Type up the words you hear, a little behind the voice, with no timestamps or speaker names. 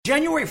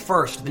January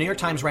 1st, the New York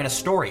Times ran a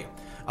story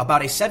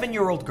about a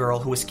 7-year-old girl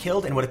who was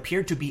killed in what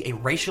appeared to be a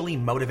racially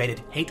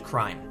motivated hate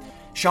crime.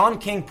 Shaun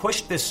King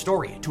pushed this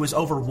story to his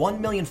over 1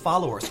 million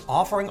followers,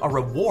 offering a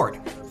reward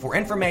for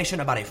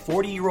information about a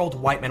 40-year-old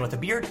white man with a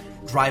beard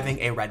driving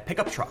a red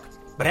pickup truck.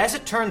 But as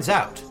it turns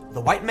out, the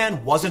white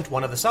man wasn't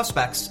one of the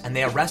suspects, and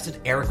they arrested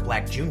Eric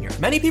Black Jr.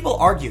 Many people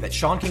argue that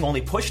Shaun King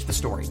only pushed the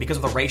story because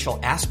of the racial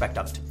aspect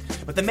of it.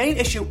 But the main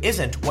issue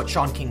isn't what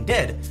Shaun King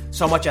did,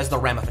 so much as the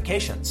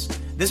ramifications.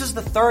 This is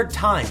the third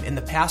time in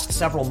the past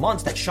several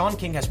months that Shaun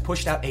King has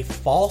pushed out a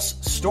false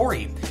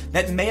story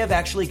that may have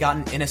actually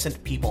gotten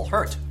innocent people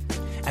hurt.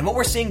 And what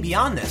we're seeing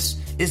beyond this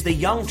is the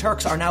Young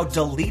Turks are now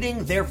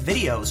deleting their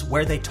videos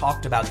where they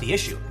talked about the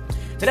issue.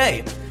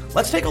 Today,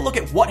 let's take a look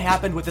at what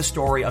happened with the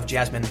story of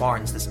Jazmine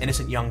Barnes, this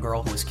innocent young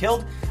girl who was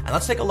killed, and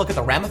let's take a look at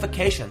the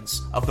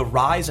ramifications of the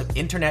rise of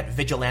internet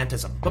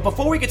vigilantism. But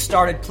before we get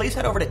started, please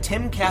head over to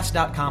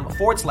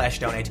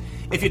timcast.com/donate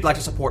if you'd like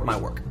to support my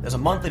work. There's a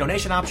monthly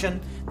donation option,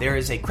 there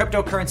is a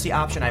cryptocurrency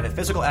option, I have a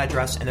physical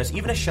address, and there's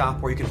even a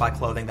shop where you can buy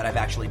clothing that I've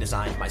actually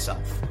designed myself.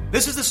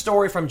 This is the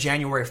story from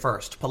January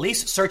 1st.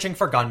 Police searching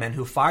for gunmen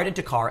who fired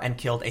into car and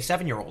killed a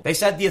 7-year-old. They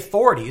said the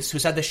authorities, who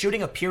said the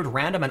shooting appeared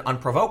random and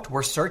unprovoked,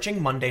 were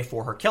searching Monday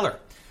for her killer.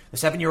 The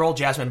 7-year-old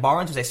Jazmine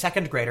Barnes was a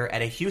second grader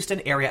at a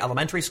Houston area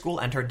elementary school,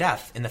 and her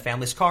death in the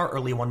family's car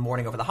early one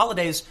morning over the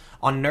holidays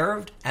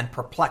unnerved and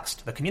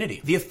perplexed the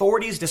community. The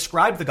authorities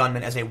described the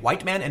gunman as a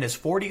white man in his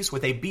 40s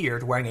with a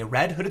beard, wearing a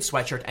red hooded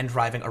sweatshirt and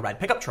driving a red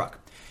pickup truck.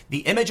 The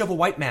image of a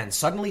white man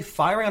suddenly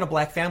firing on a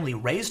black family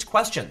raised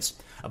questions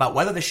about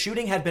whether the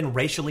shooting had been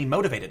racially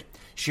motivated.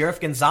 Sheriff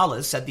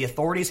Gonzalez said the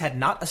authorities had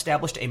not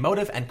established a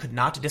motive and could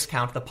not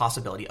discount the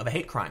possibility of a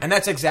hate crime. And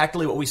that's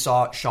exactly what we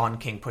saw Shaun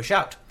King push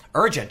out.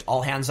 Urgent,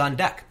 all hands on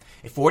deck.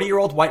 A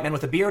 40-year-old white man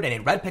with a beard and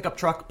a red pickup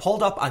truck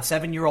pulled up on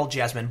 7-year-old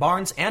Jazmine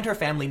Barnes and her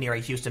family near a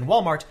Houston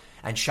Walmart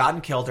and shot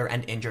and killed her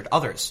and injured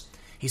others.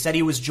 He said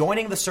he was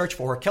joining the search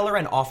for her killer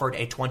and offered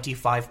a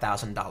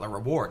 $25,000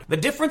 reward. The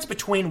difference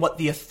between what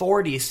the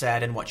authorities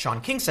said and what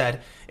Shaun King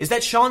said is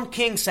that Shaun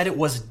King said it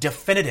was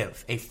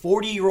definitive. A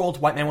 40-year-old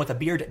white man with a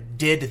beard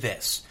did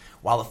this,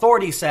 while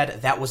authorities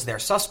said that was their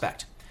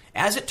suspect.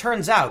 As it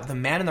turns out, the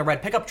man in the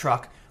red pickup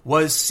truck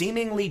was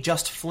seemingly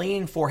just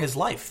fleeing for his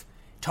life.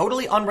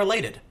 Totally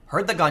unrelated,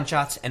 heard the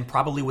gunshots, and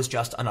probably was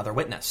just another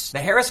witness. The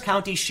Harris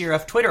County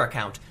Sheriff Twitter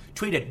account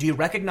tweeted, "Do you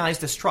recognize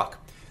this truck?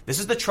 This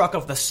is the truck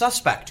of the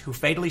suspect who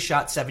fatally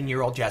shot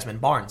 7-year-old Jazmine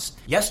Barnes."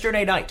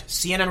 Yesterday night,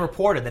 CNN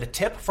reported that a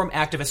tip from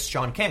activist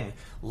Shaun King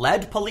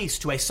led police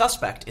to a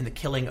suspect in the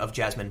killing of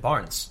Jazmine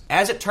Barnes.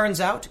 As it turns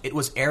out, it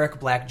was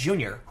Eric Black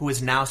Jr., who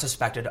is now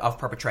suspected of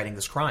perpetrating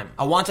this crime.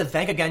 I want to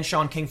thank again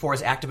Shaun King for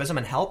his activism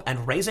and help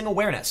and raising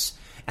awareness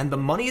and the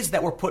monies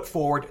that were put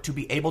forward to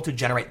be able to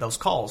generate those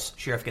calls,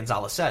 Sheriff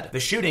Gonzalez said.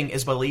 The shooting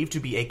is believed to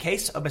be a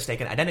case of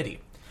mistaken identity.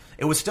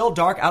 It was still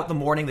dark out the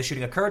morning the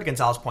shooting occurred,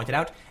 Gonzalez pointed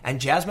out,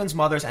 and Jazmine's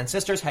mothers and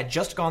sisters had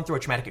just gone through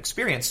a traumatic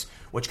experience,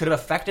 which could have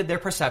affected their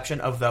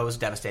perception of those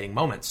devastating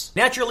moments.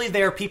 Naturally,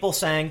 there are people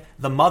saying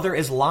the mother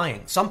is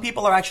lying. Some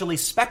people are actually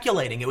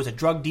speculating it was a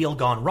drug deal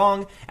gone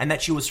wrong and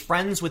that she was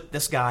friends with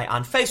this guy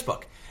on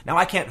Facebook. Now,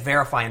 I can't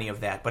verify any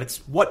of that, but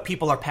it's what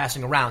people are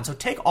passing around, so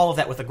take all of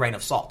that with a grain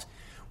of salt.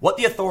 What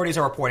the authorities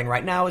are reporting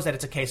right now is that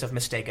it's a case of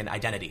mistaken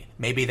identity.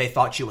 Maybe they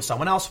thought she was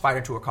someone else, fired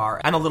into a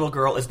car, and the little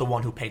girl is the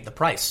one who paid the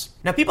price.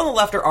 Now, people on the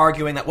left are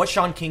arguing that what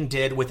Shaun King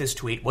did with his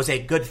tweet was a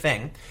good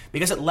thing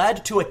because it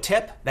led to a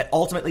tip that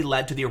ultimately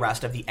led to the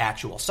arrest of the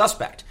actual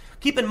suspect.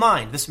 Keep in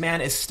mind, this man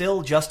is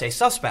still just a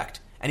suspect,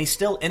 and he's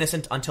still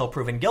innocent until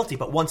proven guilty.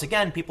 But once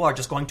again, people are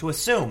just going to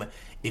assume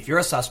if you're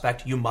a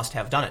suspect, you must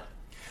have done it.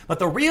 But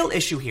the real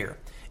issue here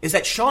is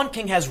that Shaun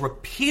King has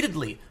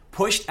repeatedly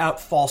pushed out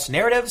false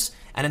narratives,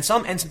 and in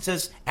some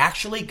instances,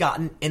 actually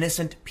gotten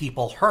innocent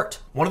people hurt.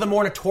 One of the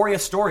more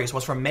notorious stories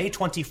was from May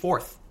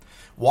 24th.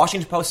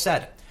 Washington Post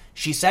said,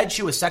 "She said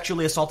she was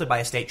sexually assaulted by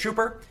a state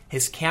trooper.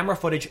 His camera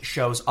footage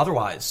shows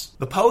otherwise."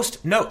 The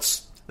Post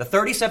notes, the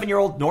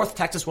 37-year-old North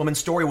Texas woman's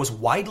story was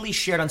widely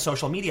shared on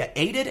social media,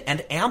 aided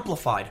and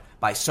amplified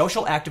by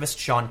social activist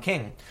Shaun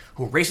King,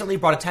 who recently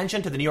brought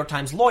attention to the New York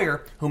Times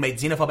lawyer who made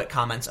xenophobic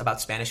comments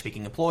about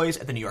Spanish-speaking employees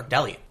at the New York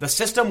deli. "The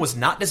system was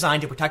not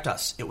designed to protect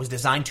us. It was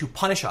designed to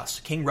punish us,"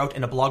 King wrote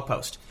in a blog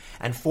post.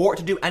 "And for it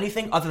to do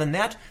anything other than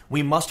that,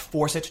 we must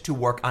force it to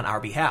work on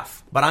our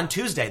behalf." But on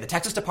Tuesday, the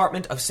Texas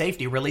Department of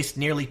Safety released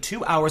nearly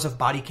 2 hours of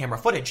body camera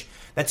footage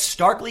that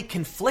starkly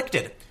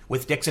conflicted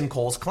with Dixon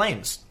Cole's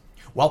claims.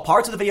 While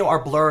parts of the video are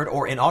blurred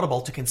or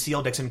inaudible to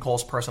conceal Dixon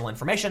Cole's personal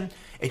information,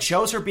 it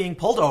shows her being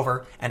pulled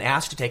over and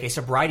asked to take a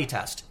sobriety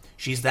test.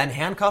 She's then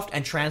handcuffed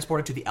and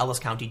transported to the Ellis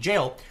County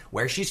Jail,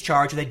 where she's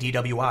charged with a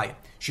DWI.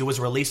 She was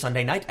released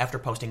Sunday night after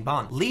posting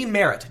bond. Lee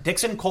Merritt,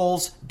 Dixon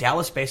Cole's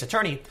Dallas-based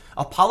attorney,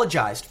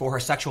 apologized for her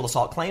sexual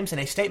assault claims in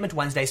a statement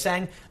Wednesday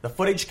saying the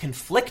footage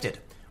conflicted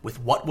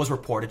with what was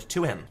reported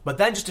to him. But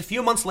then just a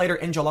few months later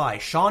in July,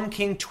 Shaun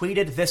King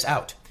tweeted this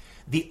out: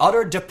 "The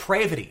utter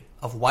depravity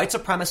of white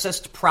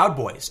supremacist Proud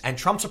Boys and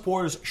Trump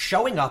supporters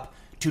showing up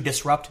to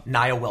disrupt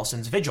Nia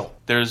Wilson's vigil."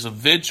 There's a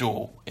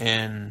vigil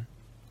in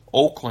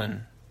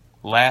Oakland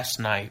last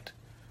night,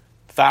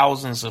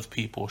 thousands of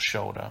people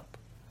showed up.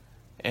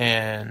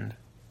 And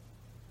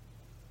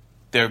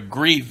they're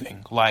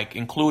grieving, like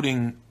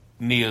including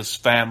Nia's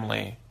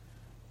family.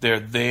 They're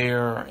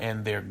there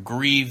and they're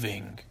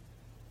grieving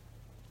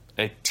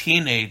a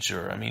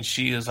teenager. I mean,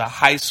 she is a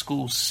high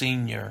school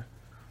senior,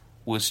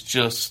 was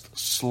just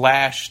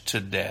slashed to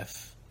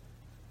death.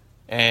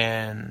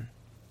 And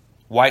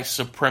white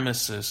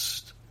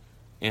supremacists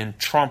in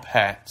Trump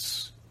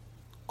hats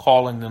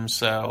calling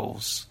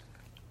themselves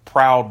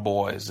Proud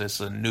Boys. It's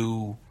a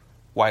new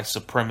white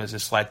supremacist.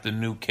 It's like the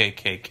new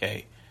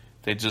KKK.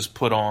 They just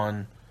put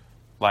on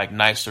like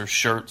nicer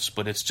shirts,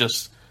 but it's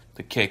just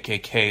the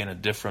KKK in a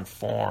different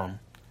form.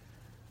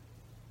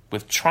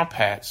 With Trump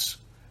hats,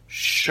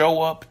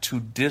 show up to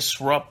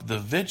disrupt the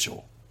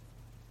vigil.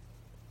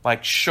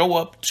 Like, show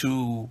up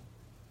to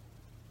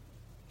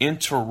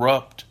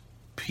interrupt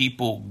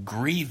people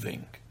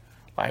grieving.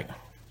 Like,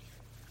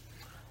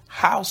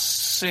 how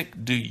sick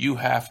do you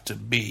have to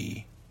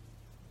be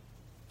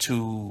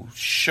to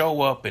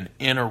show up and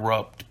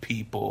interrupt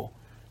people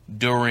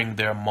during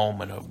their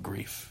moment of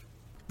grief?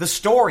 The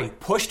story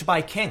pushed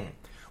by King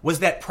was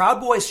that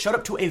Proud Boys showed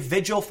up to a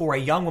vigil for a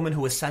young woman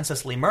who was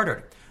senselessly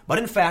murdered. But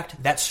in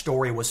fact, that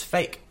story was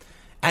fake.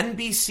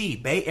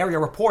 NBC Bay Area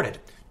reported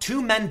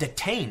 2 men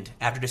detained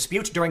after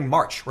disputes during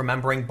March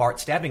remembering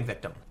Bart's stabbing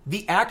victim.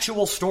 The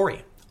actual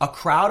story: a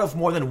crowd of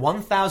more than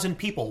 1,000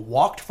 people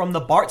walked from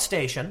the BART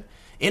station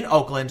in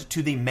Oakland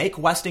to the Make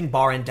Westing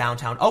bar in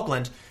downtown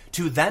Oakland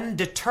to then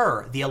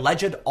deter the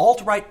alleged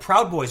alt-right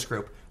Proud Boys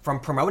group from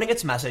promoting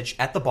its message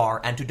at the bar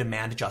and to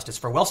demand justice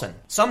for Wilson.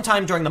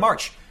 Sometime during the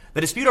march,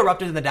 the dispute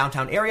erupted in the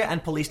downtown area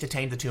and police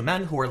detained the 2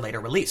 men, who were later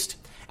released.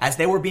 As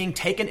they were being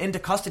taken into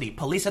custody,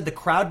 police said the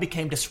crowd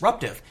became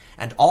disruptive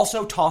and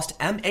also tossed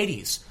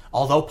M80s,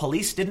 although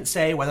police didn't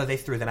say whether they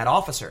threw them at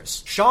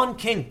officers. Shaun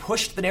King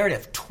pushed the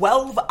narrative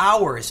 12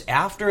 hours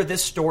after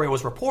this story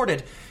was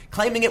reported,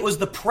 claiming it was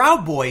the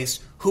Proud Boys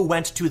who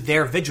went to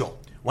their vigil,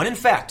 when in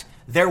fact,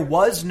 there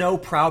was no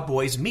Proud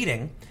Boys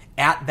meeting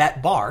at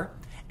that bar,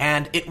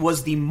 and it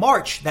was the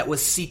march that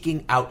was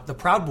seeking out the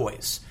Proud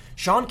Boys.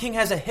 Shaun King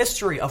has a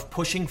history of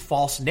pushing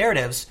false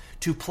narratives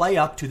to play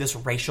up to this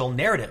racial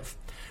narrative.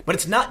 But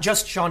it's not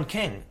just Shaun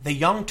King. The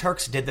Young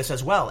Turks did this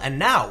as well. And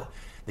now,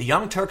 the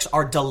Young Turks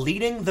are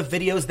deleting the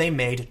videos they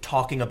made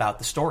talking about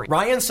the story.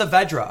 Ryan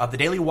Saavedra of the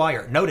Daily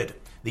Wire noted,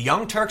 the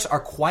Young Turks are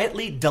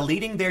quietly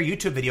deleting their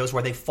YouTube videos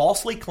where they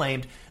falsely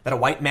claimed that a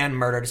white man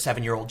murdered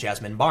 7-year-old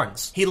Jazmine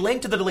Barnes. He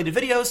linked to the deleted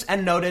videos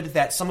and noted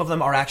that some of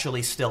them are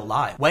actually still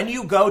live. When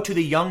you go to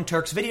the Young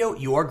Turks video,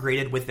 you are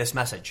greeted with this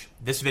message: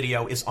 this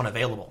video is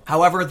unavailable.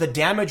 However, the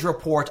damage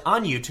report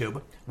on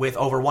YouTube, with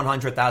over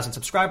 100,000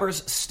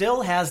 subscribers,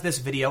 still has this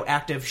video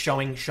active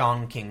showing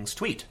Shaun King's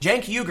tweet.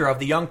 Cenk Uygur of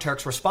the Young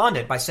Turks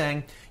responded by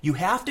saying, "You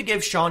have to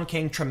give Shaun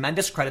King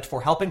tremendous credit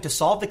for helping to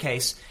solve the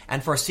case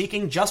and for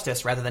seeking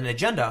justice rather than an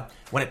agenda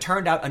when it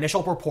turned out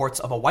initial reports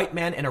of a white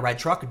man in a red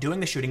truck doing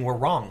the shooting were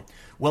wrong.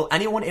 Will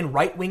anyone in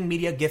right-wing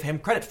media give him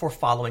credit for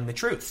following the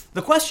truth?"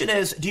 The question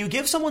is, do you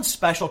give someone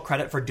special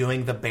credit for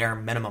doing the bare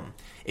minimum?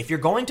 If you're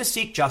going to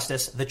seek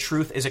justice, the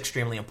truth is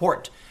extremely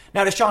important.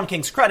 Now, to Shaun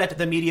King's credit,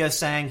 the media is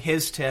saying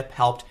his tip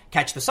helped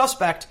catch the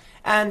suspect,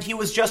 and he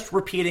was just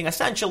repeating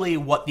essentially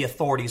what the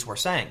authorities were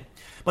saying.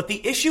 But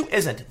the issue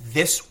isn't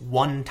this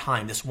one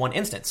time, this one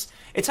instance.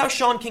 It's how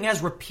Shaun King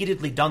has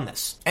repeatedly done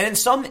this. And in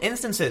some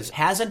instances,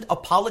 hasn't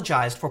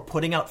apologized for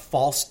putting out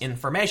false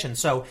information.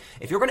 So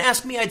if you're going to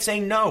ask me, I'd say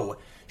no.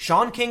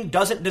 Shaun King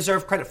doesn't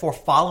deserve credit for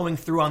following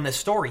through on this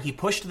story. He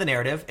pushed the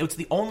narrative. It was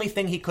the only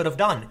thing he could have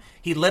done.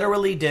 He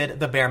literally did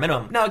the bare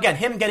minimum. Now, again,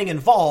 him getting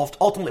involved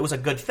ultimately was a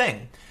good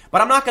thing.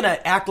 But I'm not going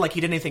to act like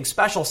he did anything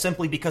special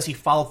simply because he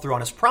followed through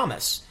on his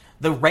promise.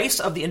 The race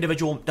of the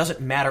individual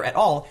doesn't matter at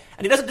all,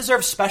 and he doesn't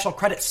deserve special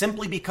credit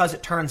simply because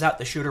it turns out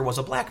the shooter was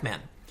a black man.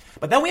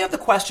 But then we have the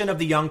question of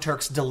the Young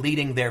Turks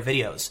deleting their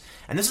videos.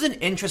 And this is an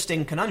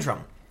interesting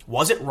conundrum.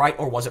 Was it right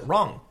or was it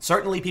wrong?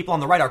 Certainly people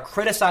on the right are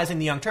criticizing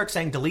the Young Turks,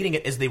 saying deleting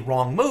it is the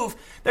wrong move.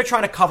 They're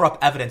trying to cover up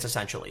evidence,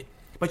 essentially.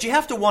 But you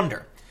have to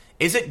wonder,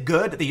 is it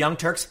good that the Young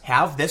Turks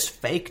have this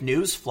fake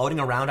news floating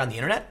around on the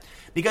internet?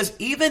 Because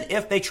even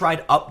if they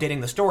tried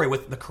updating the story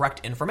with the correct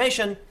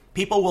information,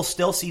 people will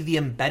still see the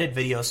embedded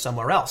videos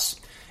somewhere else.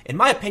 In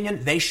my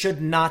opinion, they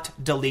should not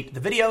delete the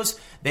videos.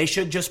 They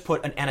should just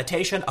put an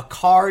annotation, a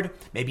card,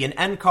 maybe an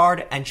end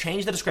card, and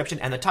change the description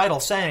and the title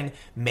saying,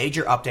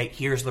 "Major update,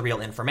 here's the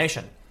real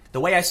information." The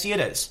way I see it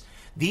is,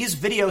 these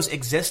videos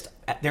exist,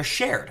 they're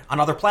shared on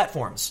other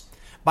platforms.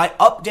 By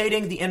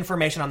updating the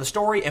information on the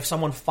story, if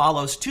someone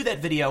follows to that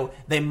video,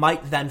 they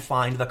might then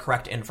find the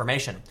correct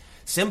information.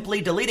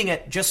 Simply deleting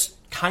it just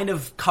kind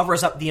of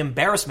covers up the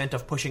embarrassment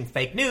of pushing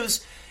fake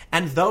news,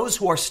 and those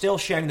who are still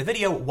sharing the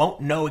video won't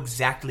know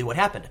exactly what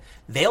happened.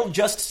 They'll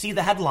just see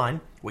the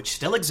headline, which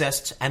still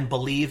exists, and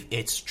believe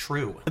it's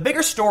true. The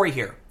bigger story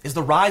here is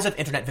the rise of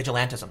internet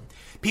vigilantism.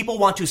 People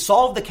want to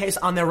solve the case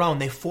on their own.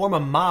 They form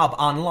a mob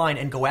online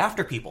and go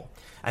after people.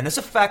 And this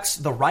affects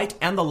the right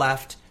and the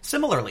left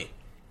similarly.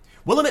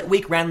 Willamette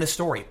Week ran this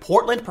story.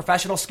 Portland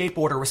professional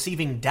skateboarder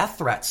receiving death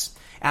threats.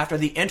 after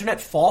the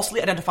internet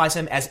falsely identifies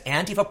him as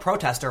Antifa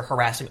protester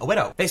harassing a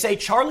widow. They say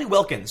Charlie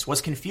Wilkins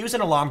was confused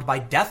and alarmed by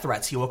death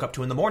threats he woke up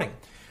to in the morning.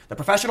 The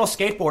professional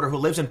skateboarder who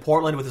lives in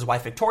Portland with his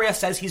wife Victoria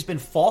says he's been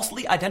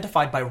falsely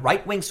identified by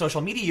right-wing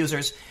social media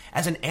users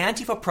as an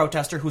Antifa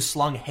protester who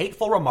slung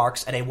hateful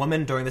remarks at a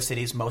woman during the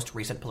city's most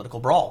recent political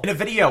brawl. In a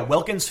video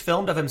Wilkins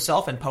filmed of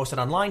himself and posted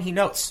online, he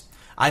notes,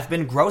 "I've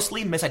been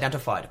grossly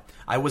misidentified.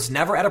 I was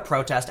never at a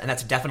protest, and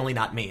that's definitely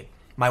not me.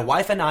 My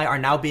wife and I are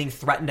now being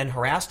threatened and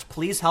harassed.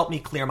 Please help me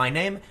clear my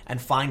name and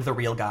find the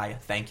real guy.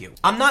 Thank you."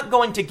 I'm not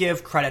going to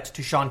give credit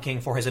to Shaun King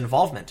for his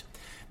involvement,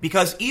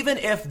 because even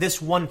if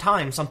this one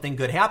time something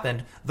good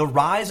happened, the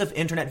rise of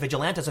internet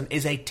vigilantism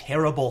is a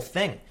terrible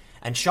thing.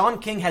 And Shaun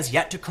King has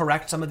yet to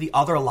correct some of the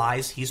other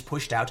lies he's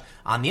pushed out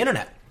on the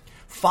internet.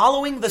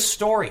 Following the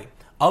story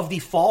of the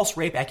false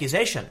rape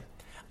accusation,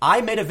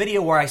 I made a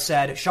video where I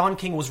said Shaun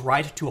King was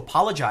right to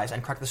apologize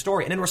and correct the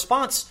story. And in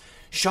response,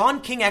 Shaun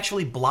King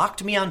actually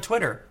blocked me on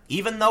Twitter,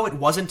 even though it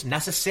wasn't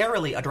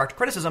necessarily a direct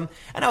criticism,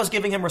 and I was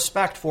giving him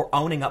respect for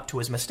owning up to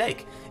his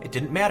mistake. It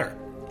didn't matter.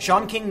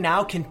 Shaun King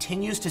now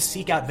continues to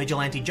seek out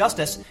vigilante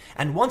justice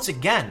and once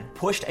again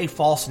pushed a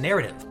false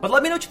narrative. But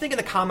let me know what you think in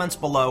the comments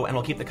below and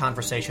we'll keep the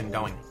conversation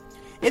going.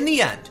 In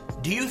the end,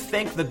 do you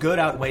think the good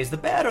outweighs the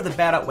bad or the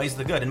bad outweighs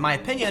the good? In my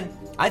opinion,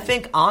 I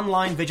think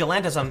online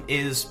vigilantism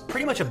is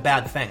pretty much a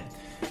bad thing.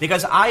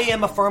 Because I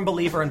am a firm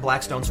believer in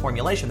Blackstone's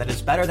formulation that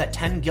it's better that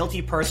 10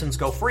 guilty persons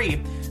go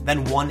free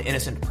than one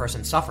innocent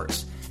person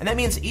suffers. And that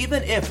means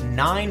even if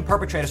 9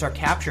 perpetrators are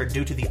captured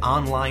due to the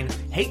online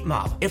hate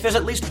mob, if there's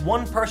at least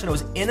one person who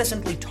is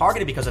innocently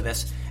targeted because of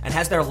this and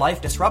has their life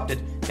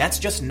disrupted, that's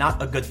just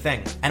not a good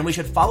thing. And we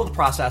should follow the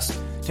process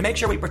to make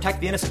sure we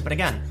protect the innocent. But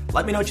again,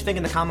 let me know what you think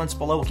in the comments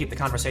below. We'll keep the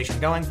conversation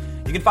going.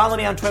 You can follow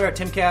me on Twitter at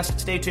TimCast.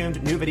 Stay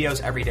tuned. New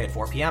videos every day at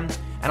 4 p.m.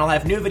 And I'll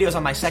have new videos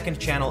on my second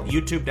channel,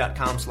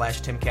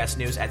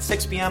 youtube.com/TimCastNews at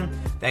 6 p.m.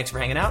 Thanks for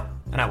hanging out,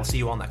 and I will see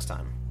you all next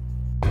time.